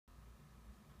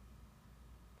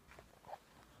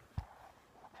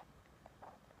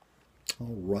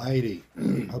Alrighty.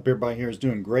 Hope everybody here is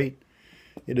doing great.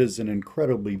 It is an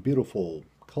incredibly beautiful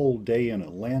cold day in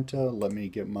Atlanta. Let me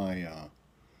get my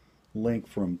link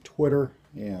from Twitter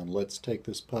and let's take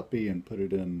this puppy and put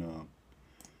it in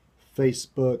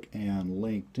Facebook and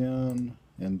LinkedIn,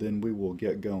 and then we will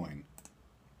get going.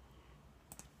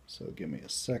 So give me a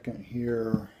second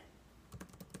here.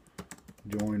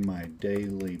 Join my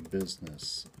daily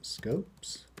business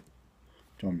scopes.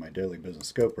 Join my daily business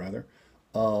scope rather.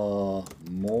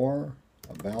 More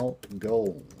about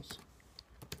goals.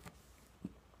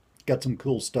 Got some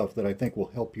cool stuff that I think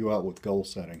will help you out with goal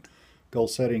setting. Goal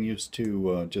setting used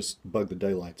to just bug the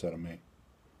daylights out of me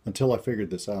until I figured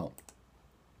this out.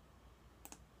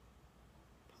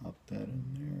 Pop that in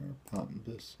there, pop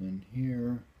this in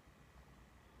here.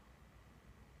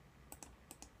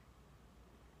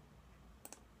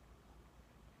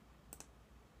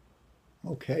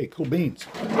 Okay, cool beans.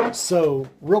 So,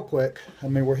 real quick,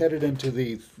 we're headed into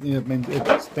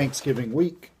it's Thanksgiving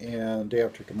week, and day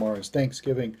after tomorrow is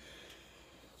Thanksgiving.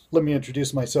 Let me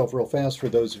introduce myself real fast for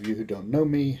those of you who don't know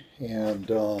me,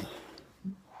 and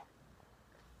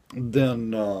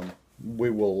then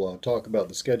we will talk about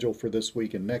the schedule for this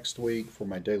week and next week for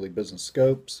my daily business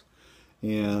scopes.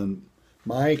 And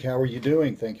Mike, how are you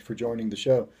doing? Thank you for joining the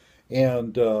show.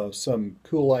 And some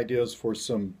cool ideas for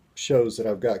some shows that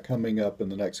I've got coming up in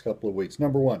the next couple of weeks.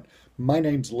 Number one, my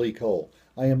name's Lee Cole.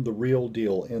 I am the real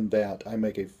deal in that I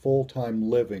make a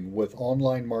full-time living with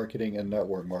online marketing and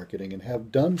network marketing and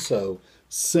have done so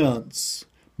since.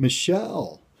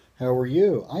 Michelle, how are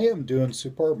you? I am doing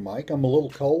superb, Mike. I'm a little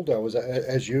cold. I was,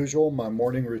 as usual, my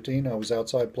morning routine, I was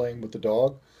outside playing with the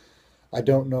dog. I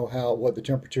don't know what the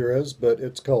temperature is, but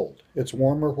it's cold. It's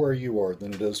warmer where you are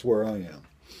than it is where I am.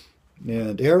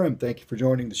 And Aaron, thank you for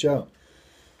joining the show.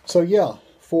 So yeah,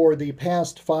 for the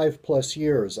past 5+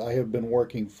 years, I have been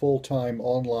working full-time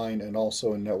online and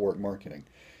also in network marketing.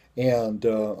 And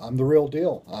I'm the real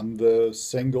deal. I'm the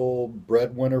single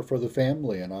breadwinner for the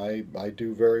family, and I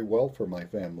do very well for my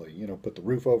family. You know, put the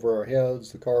roof over our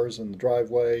heads, the cars in the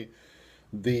driveway,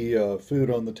 the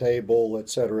food on the table,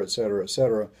 etc., etc.,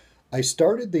 etc. I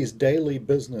started these daily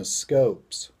business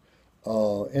scopes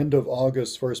end of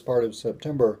August, first part of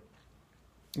September,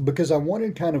 because I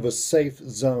wanted kind of a safe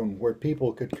zone where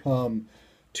people could come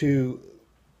to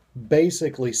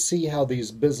basically see how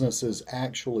these businesses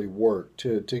actually work,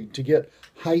 to get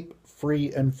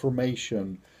hype-free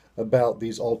information about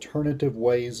these alternative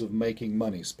ways of making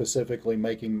money, specifically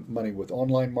making money with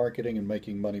online marketing and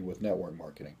making money with network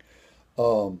marketing.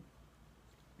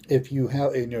 If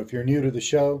you're new to the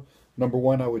show, number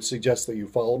one, I would suggest that you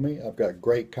follow me. I've got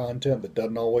great content that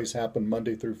doesn't always happen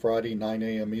Monday through Friday, 9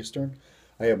 a.m. Eastern.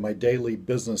 I have my daily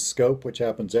business scope, which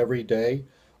happens every day,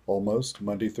 almost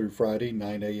Monday through Friday,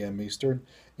 9 a.m. Eastern.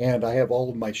 And I have all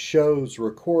of my shows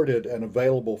recorded and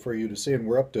available for you to see. And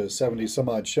we're up to 70 some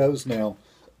odd shows now.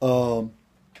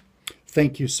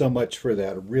 Thank you so much for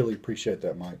that. I really appreciate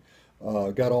that, Mike.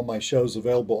 Got all my shows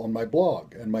available on my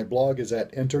blog. And my blog is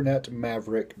at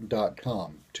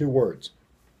internetmaverick.com. 2 words,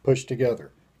 pushed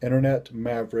together,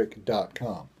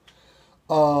 internetmaverick.com.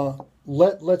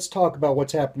 Let's talk about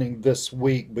what's happening this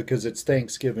week because it's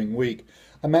Thanksgiving week.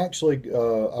 I'm actually,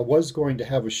 I was going to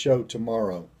have a show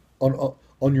tomorrow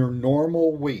on your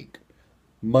normal week,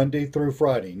 Monday through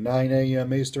Friday, 9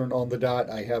 a.m. Eastern on the dot.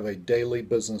 I have a daily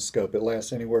business scope. It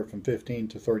lasts anywhere from 15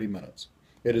 to 30 minutes.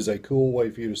 It is a cool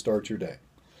way for you to start your day.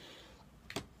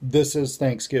 This is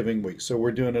Thanksgiving week, so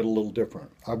we're doing it a little different.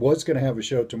 I was going to have a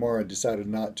show tomorrow. I decided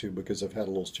not to because I've had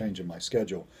a little change in my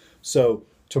schedule. So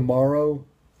tomorrow,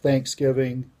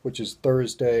 Thanksgiving, which is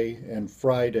Thursday, and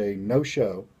Friday, no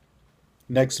show.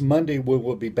 Next Monday, we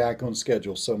will be back on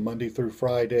schedule. So Monday through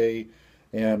Friday,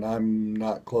 and I'm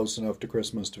not close enough to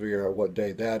Christmas to figure out what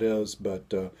day that is,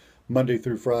 but Monday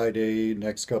through Friday,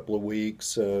 next couple of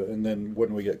weeks, and then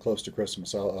when we get close to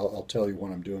Christmas, I'll tell you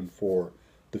what I'm doing for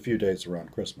the few days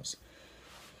around Christmas.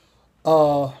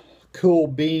 Cool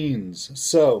beans.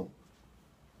 So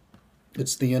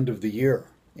it's the end of the year.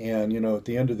 And, at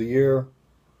the end of the year,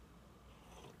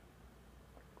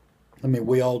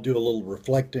 we all do a little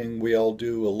reflecting. We all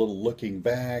do a little looking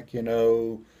back,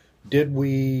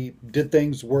 Did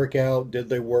things work out? Did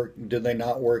they work? Did they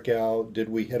not work out? Did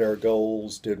we hit our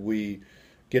goals? Did we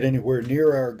get anywhere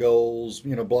near our goals?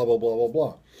 Blah, blah, blah, blah,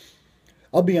 blah.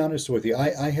 I'll be honest with you.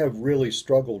 I have really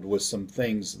struggled with some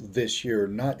things this year,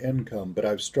 not income, but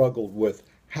I've struggled with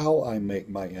how I make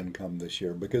my income this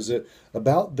year because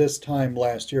about this time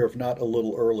last year, if not a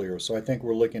little earlier, so I think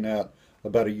we're looking at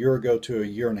about a year ago to a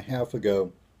year and a half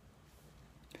ago,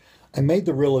 I made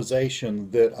the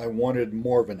realization that I wanted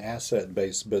more of an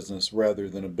asset-based business rather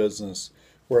than a business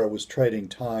where I was trading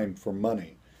time for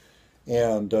money.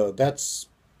 And that's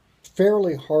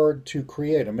fairly hard to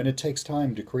create. I mean, it takes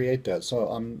time to create that. So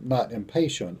I'm not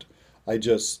impatient. I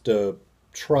just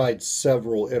tried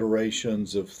several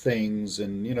iterations of things.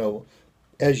 And,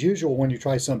 as usual, when you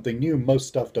try something new, most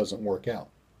stuff doesn't work out.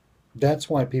 That's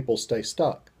why people stay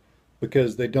stuck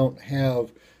because they don't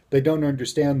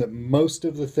understand that most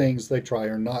of the things they try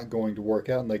are not going to work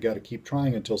out and they got to keep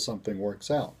trying until something works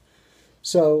out.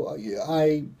 So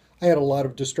I had a lot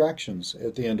of distractions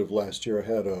at the end of last year. I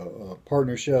had a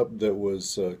partnership that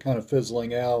was kind of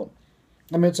fizzling out.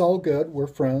 I mean, it's all good. We're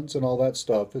friends and all that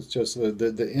stuff. It's just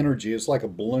the energy is like a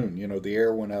balloon. The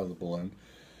air went out of the balloon.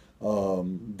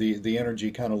 The energy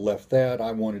kind of left that.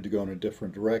 I wanted to go in a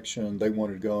different direction. They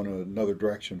wanted to go in another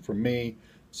direction for me.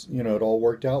 It all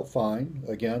worked out fine.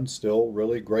 Again, still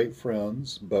really great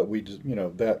friends, but we just,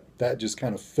 that just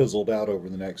kind of fizzled out over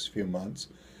the next few months.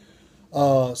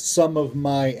 Some of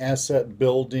my asset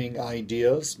building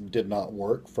ideas did not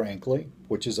work, frankly,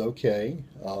 which is okay.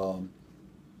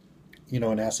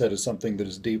 An asset is something that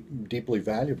is deeply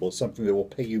valuable, something that will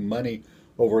pay you money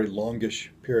over a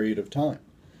longish period of time.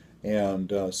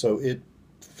 And so it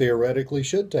theoretically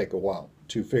should take a while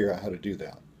to figure out how to do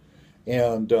that.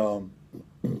 And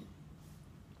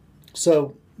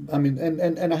so, I mean,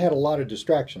 and I had a lot of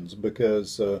distractions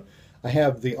because I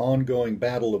have the ongoing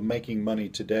battle of making money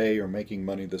today or making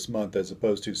money this month as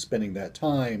opposed to spending that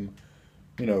time,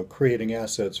 creating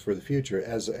assets for the future.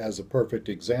 As a perfect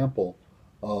example,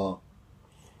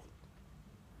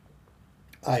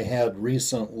 I had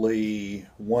recently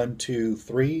one, two,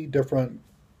 three different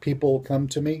people come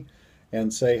to me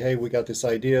and say, "Hey, we got this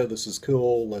idea. This is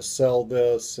cool. Let's sell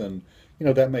this." And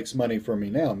that makes money for me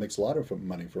now. It makes a lot of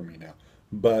money for me now.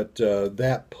 But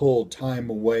that pulled time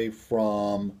away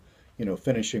from,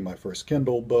 finishing my first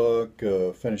Kindle book,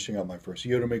 finishing up my first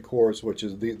Udemy course, which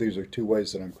is these are two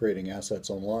ways that I'm creating assets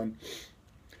online.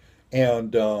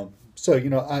 And so,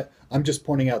 I'm just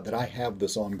pointing out that I have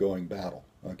this ongoing battle,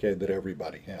 okay, that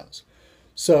everybody has.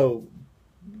 So,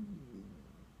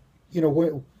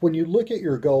 when you look at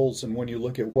your goals and when you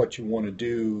look at what you want to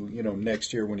do,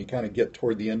 next year, when you kind of get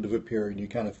toward the end of a period, you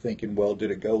kind of thinking, well,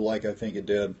 did it go like I think it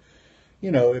did?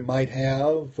 It might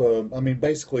have. I mean,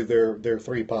 basically, there are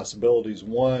three possibilities.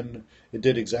 One, it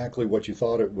did exactly what you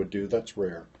thought it would do. That's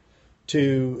rare.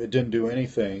 Two, it didn't do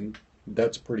anything.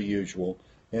 That's pretty usual.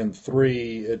 And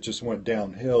three, it just went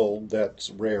downhill. That's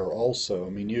rare also. I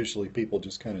mean, usually people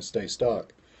just kind of stay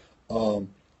stuck. Um,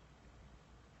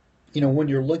 when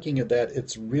you're looking at that,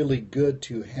 it's really good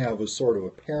to have a sort of a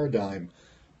paradigm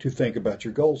to think about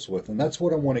your goals with. And that's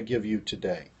what I want to give you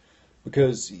today.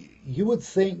 Because you would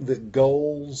think that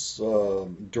goals,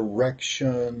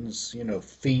 directions,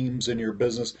 themes in your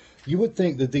business, you would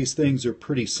think that these things are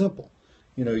pretty simple.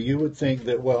 You would think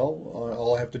that, well,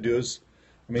 all I have to do is,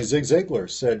 I mean, Zig Ziglar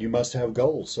said you must have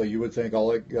goals. So you would think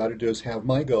all I got to do is have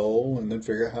my goal and then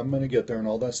figure out how I'm going to get there and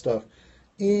all that stuff.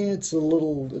 It's a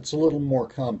little more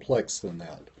complex than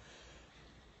that.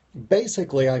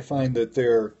 Basically, I find that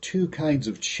there are two kinds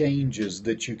of changes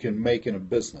that you can make in a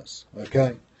business,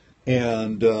 okay?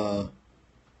 And the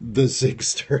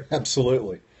Zigster,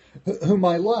 absolutely, whom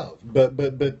I love. But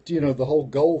the whole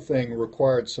goal thing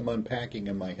required some unpacking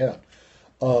in my head.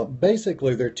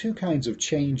 Basically, there are two kinds of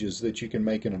changes that you can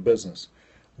make in a business.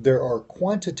 There are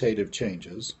quantitative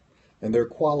changes and there are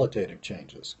qualitative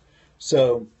changes.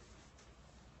 So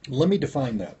let me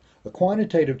define that. A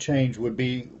quantitative change would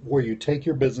be where you take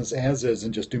your business as is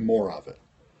and just do more of it.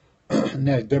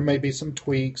 Now, there may be some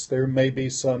tweaks, there may be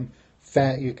some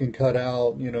fat you can cut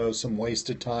out, some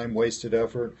wasted time, wasted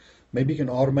effort. Maybe you can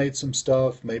automate some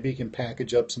stuff, maybe you can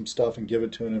package up some stuff and give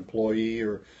it to an employee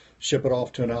or ship it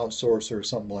off to an outsourcer or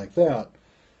something like that.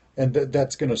 And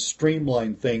that's going to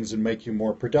streamline things and make you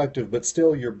more productive, but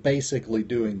still you're basically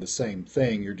doing the same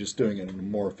thing. You're just doing it in a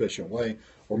more efficient way.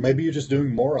 Or maybe you're just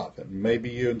doing more of it. Maybe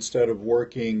you, instead of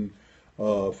working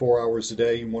 4 hours a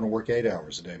day, you want to work 8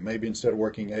 hours a day. Maybe instead of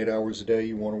working 8 hours a day,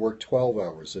 you want to work 12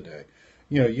 hours a day.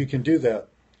 You can do that.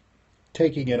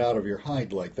 Taking it out of your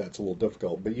hide like that's a little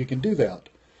difficult, but you can do that.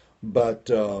 But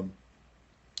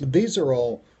these are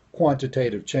all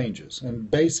quantitative changes. And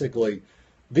basically,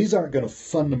 these aren't going to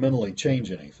fundamentally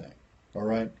change anything, all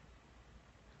right?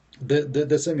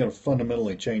 This isn't going to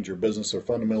fundamentally change your business or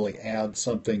fundamentally add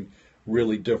something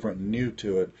really different and new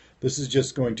to it. This is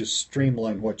just going to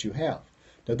streamline what you have.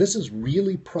 Now, this is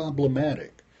really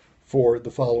problematic for the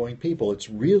following people.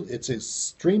 It's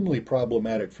extremely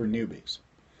problematic for newbies.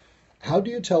 How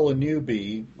do you tell a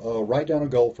newbie, write down a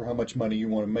goal for how much money you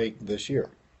want to make this year?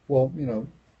 Well,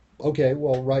 okay,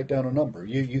 well, write down a number.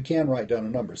 You can write down a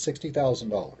number,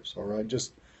 $60,000, all right?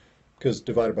 Just because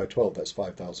divided by 12, that's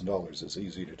 $5,000. It's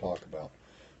easy to talk about.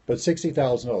 But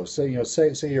 $60,000.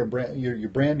 Say say you're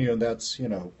brand new, and that's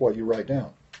what you write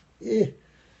down. You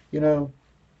know,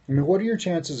 I mean, what are your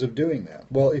chances of doing that?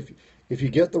 Well, if you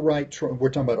get the right, we're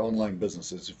talking about online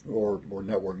businesses or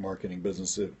network marketing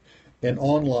businesses. And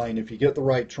online, if you get the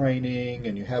right training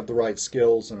and you have the right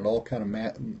skills and it all kind of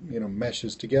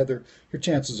meshes together, your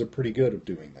chances are pretty good of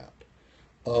doing that.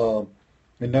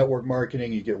 In network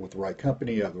marketing, you get with the right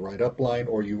company, you have the right upline,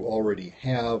 or you already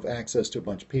have access to a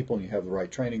bunch of people and you have the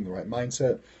right training, the right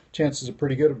mindset. Chances are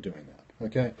pretty good of doing that.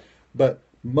 Okay, but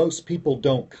most people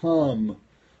don't come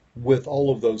with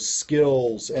all of those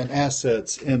skills and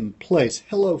assets in place.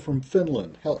 Hello from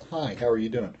Finland. Hi, how are you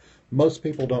doing? Most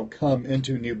people don't come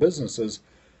into new businesses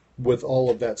with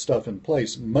all of that stuff in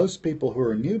place. Most people who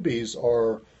are newbies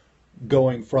are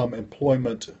going from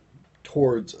employment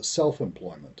towards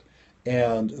self-employment,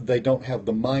 and they don't have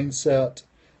the mindset.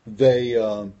 They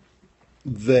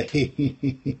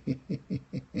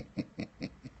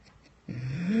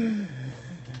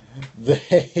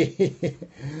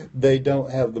they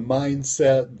don't have the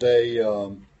mindset.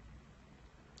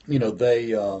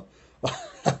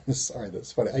 Sorry,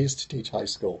 that's funny. I used to teach high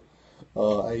school.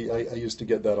 I used to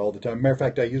get that all the time. Matter of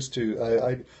fact,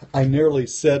 I nearly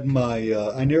said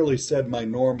my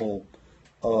normal.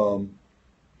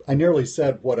 I nearly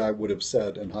said what I would have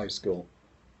said in high school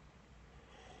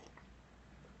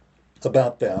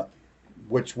about that,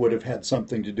 which would have had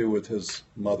something to do with his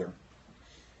mother.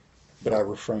 But I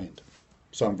refrained.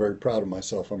 So I'm very proud of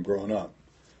myself. I'm growing up.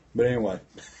 But anyway,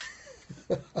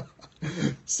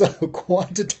 so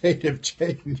quantitative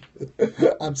change.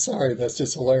 I'm sorry, that's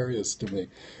just hilarious to me.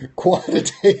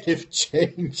 Quantitative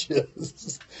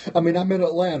changes. I mean, I'm in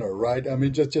Atlanta, right? I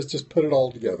mean, just put it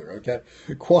all together, okay?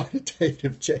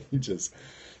 Quantitative changes.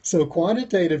 So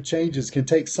quantitative changes can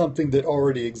take something that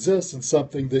already exists and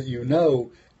something that you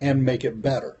know and make it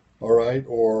better, all right?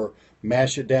 Or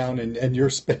mash it down and you're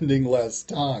spending less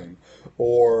time.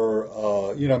 Or,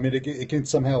 I mean, it can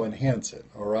somehow enhance it,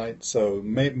 all right? So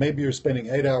maybe you're spending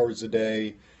 8 hours a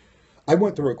day. I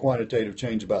went through a quantitative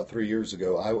change about 3 years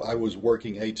ago. I was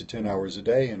working 8 to 10 hours a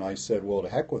day, and I said, well, to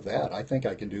heck with that. I think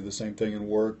I can do the same thing and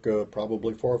work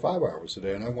probably 4 or 5 hours a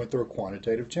day. And I went through a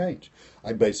quantitative change.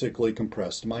 I basically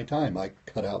compressed my time. I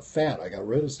cut out fat. I got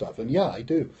rid of stuff. And yeah, I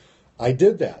do. I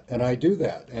did that, and I do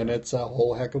that. And it's a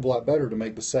whole heck of a lot better to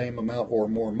make the same amount or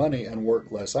more money and work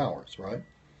less hours, right?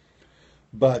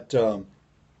 But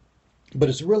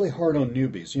it's really hard on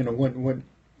newbies. When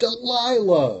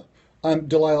Delilah,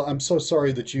 I'm so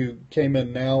sorry that you came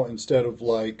in now instead of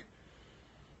like,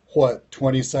 what,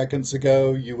 20 seconds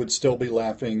ago. You would still be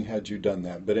laughing had you done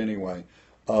that. But anyway,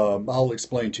 I'll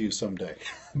explain to you someday.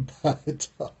 But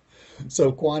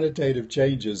so quantitative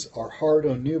changes are hard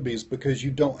on newbies because you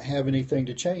don't have anything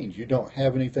to change. You don't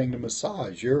have anything to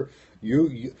massage. You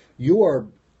are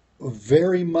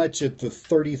very much at the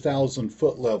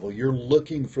 30,000-foot level. You're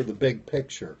looking for the big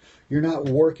picture. You're not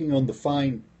working on the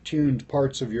fine-tuned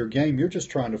parts of your game. You're just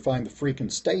trying to find the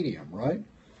freaking stadium, right?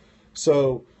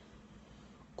 So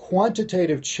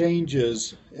quantitative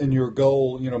changes in your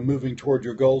goal, moving toward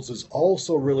your goals is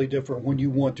also really different when you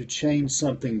want to change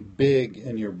something big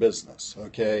in your business,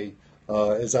 okay?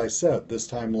 As I said, this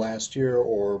time last year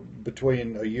or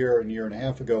between a year and a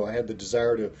half ago, I had the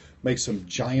desire to make some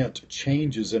giant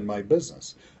changes in my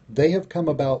business. They have come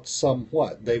about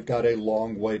somewhat. They've got a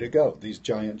long way to go. These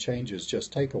giant changes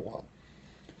just take a while.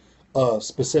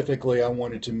 Specifically, I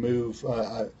wanted to move,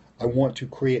 I want to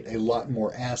create a lot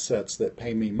more assets that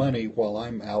pay me money while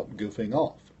I'm out goofing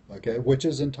off, okay? Which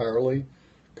is entirely,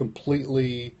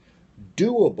 completely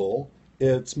doable.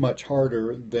 It's much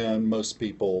harder than most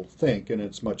people think, and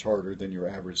it's much harder than your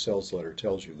average sales letter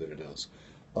tells you that it is.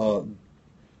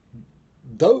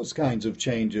 Those kinds of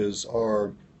changes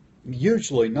are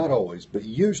usually, not always, but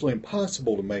usually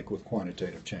impossible to make with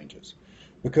quantitative changes.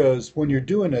 Because when you're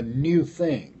doing a new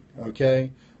thing,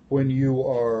 okay, when you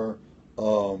are,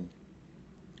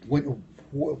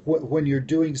 when you're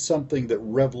doing something that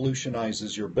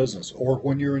revolutionizes your business, or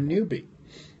when you're a newbie,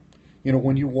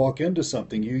 when you walk into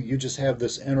something, you just have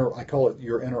this inner, I call it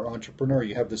your inner entrepreneur.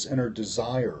 You have this inner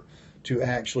desire to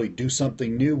actually do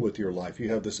something new with your life.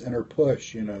 You have this inner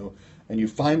push, and you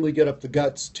finally get up the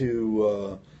guts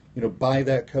to, buy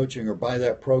that coaching or buy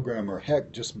that program, or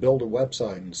heck, just build a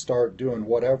website and start doing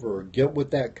whatever, or get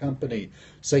with that company,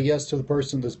 say yes to the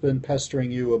person that's been pestering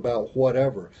you about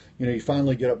whatever. You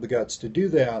finally get up the guts to do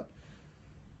that.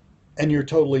 and you're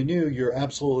totally new, you're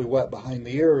absolutely wet behind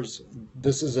the ears,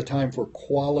 this is a time for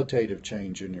qualitative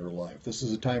change in your life. This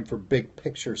is a time for big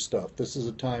picture stuff. This is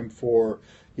a time for,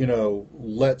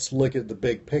 let's look at the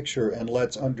big picture and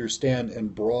let's understand in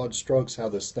broad strokes how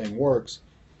this thing works.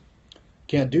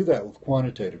 Can't do that with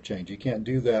quantitative change. You can't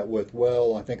do that with,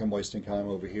 well, I think I'm wasting time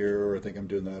over here, or I think I'm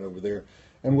doing that over there.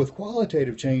 And with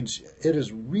qualitative change, it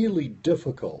is really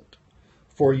difficult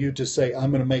for you to say,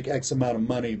 I'm going to make X amount of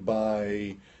money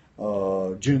by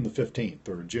June the 15th,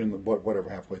 or whatever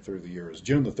halfway through the year is,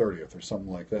 June the 30th, or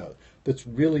something like that. That's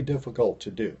really difficult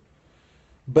to do.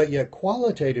 But yet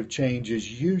qualitative change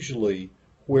is usually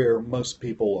where most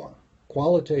people are.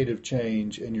 Qualitative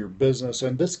change in your business,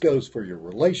 and this goes for your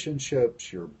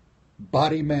relationships, your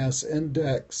body mass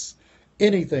index,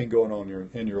 anything going on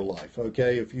in your life.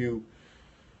 Okay,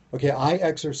 I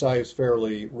exercise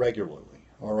fairly regularly,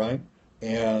 all right?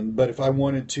 But if I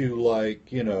wanted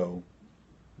to,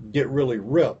 get really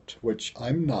ripped, which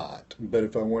I'm not, but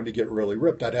if I wanted to get really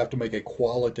ripped, I'd have to make a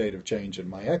qualitative change in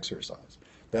my exercise.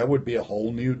 That would be a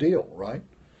whole new deal, right?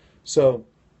 So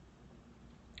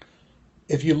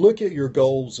if you look at your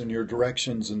goals and your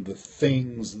directions and the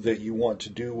things that you want to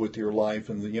do with your life,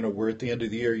 and we're at the end of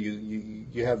the year,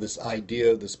 you have this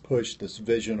idea, this push, this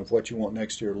vision of what you want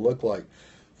next year to look like.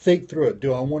 Think through it.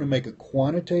 Do I want to make a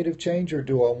quantitative change, or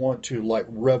do I want to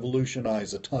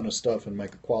revolutionize a ton of stuff and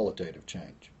make a qualitative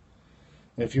change?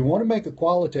 And if you want to make a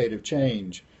qualitative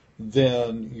change,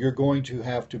 then you're going to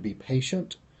have to be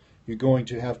patient. You're going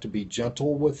to have to be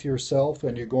gentle with yourself,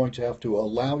 and you're going to have to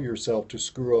allow yourself to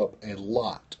screw up a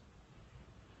lot.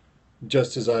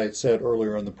 Just as I said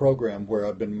earlier in the program, where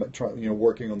I've been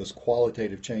working on this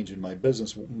qualitative change in my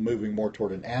business, moving more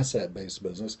toward an asset-based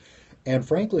business, and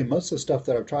frankly, most of the stuff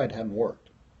that I've tried hadn't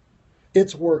worked.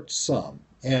 It's worked some,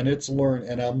 and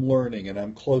I'm learning, and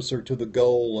I'm closer to the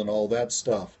goal and all that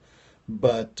stuff,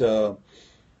 but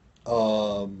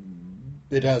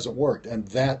it hasn't worked, and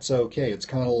that's okay. It's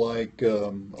kind of like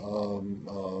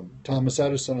Thomas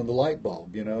Edison and the light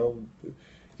bulb.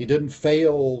 He didn't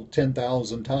fail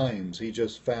 10,000 times. He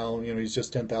just found, he's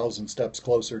just 10,000 steps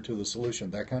closer to the solution.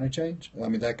 That kind of change. I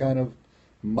mean, that kind of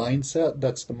mindset.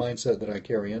 That's the mindset that I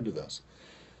carry into this.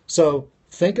 So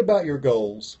think about your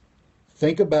goals.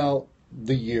 Think about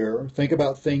the year. Think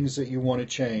about things that you want to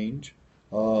change.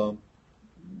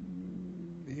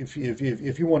 If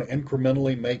you want to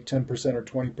incrementally make 10% or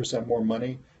 20% more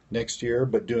money next year,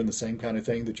 but doing the same kind of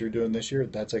thing that you're doing this year,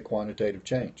 that's a quantitative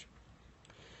change.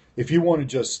 If you want to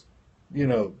just,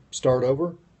 start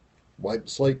over, wipe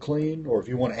the slate clean, or if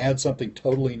you want to add something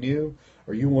totally new,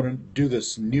 or you want to do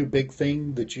this new big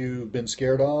thing that you've been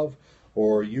scared of,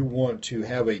 or you want to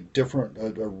have a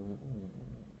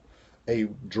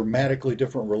dramatically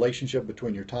different relationship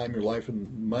between your time, your life,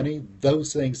 and money,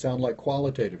 those things sound like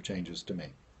qualitative changes to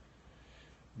me.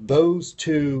 Those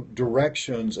two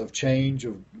directions of change,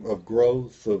 of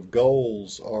growth, of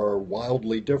goals are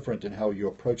wildly different in how you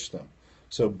approach them.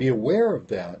 So be aware of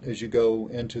that as you go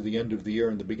into the end of the year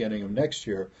and the beginning of next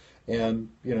year, and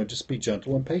just be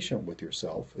gentle and patient with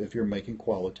yourself if you're making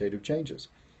qualitative changes.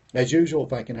 As usual,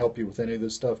 if I can help you with any of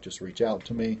this stuff, just reach out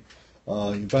to me.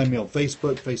 You can find me on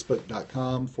Facebook,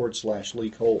 facebook.com/Lee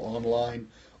Cole Online,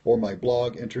 or my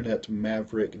blog,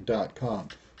 internetmaverick.com.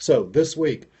 So this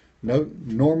week,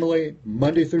 normally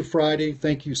Monday through Friday,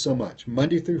 thank you so much.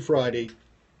 Monday through Friday,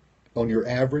 on your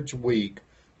average week,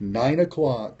 9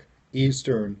 o'clock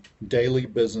Eastern, daily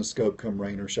business scope, come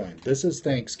rain or shine. This is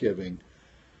Thanksgiving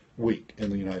week in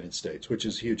the United States, which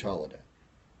is a huge holiday.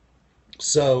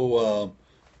 So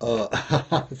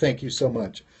thank you so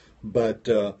much. But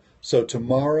so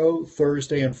tomorrow,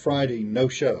 Thursday, and Friday, no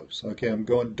shows. Okay, I'm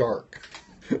going dark.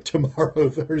 Tomorrow,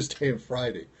 Thursday, and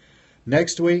Friday.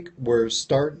 Next week,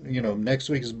 next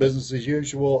week is business as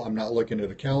usual. I'm not looking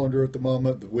at a calendar at the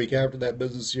moment. The week after that,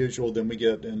 business as usual. Then we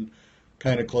get in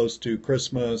kind of close to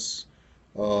Christmas.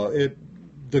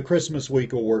 The Christmas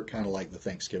week will work kind of like the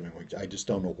Thanksgiving week. I just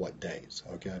don't know what days,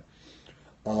 okay?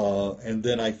 And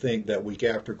then I think that week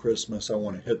after Christmas, I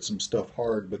want to hit some stuff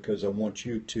hard, because I want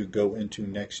you to go into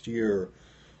next year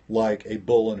like a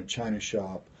bull in a china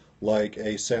shop, like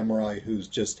a samurai who's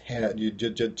just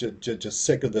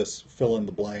sick of this fill in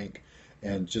the blank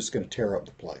and just going to tear up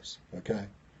the place, okay?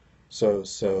 So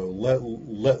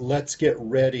let's get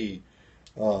ready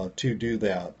to do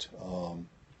that.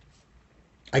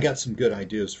 I got some good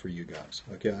ideas for you guys.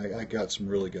 Okay, I got some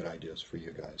really good ideas for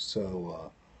you guys.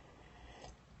 So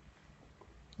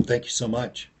thank you so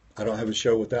much. I don't have a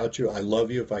show without you. I love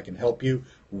you. If I can help you,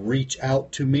 reach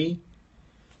out to me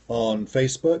on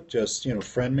Facebook. Just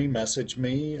friend me, message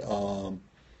me.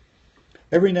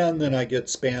 Every now and then I get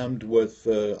spammed with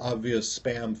obvious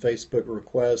spam Facebook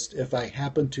requests. If I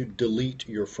happen to delete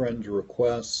your friend's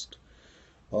request,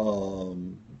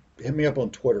 um, hit me up on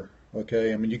Twitter.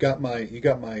 Okay, I mean you got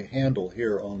my handle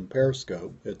here on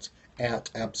Periscope. It's at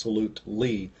Absolute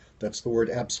Lee. That's the word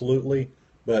absolutely,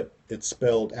 but it's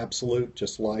spelled absolute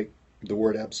just like the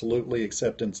word absolutely,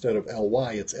 except instead of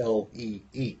ly, it's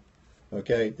Lee.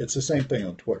 Okay, it's the same thing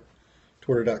on Twitter.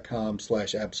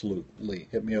 Twitter.com/absolutely.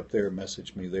 Hit me up there,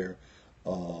 message me there.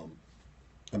 Um,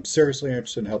 I'm seriously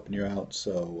interested in helping you out.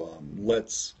 So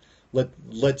let's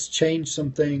change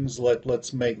some things.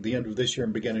 Let's make the end of this year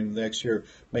and beginning of next year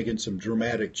making some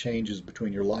dramatic changes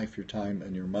between your life, your time,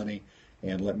 and your money.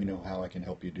 And let me know how I can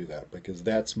help you do that, because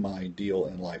that's my deal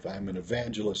in life. I'm an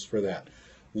evangelist for that.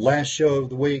 Last show of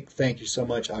the week. Thank you so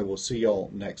much. I will see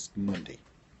y'all next Monday.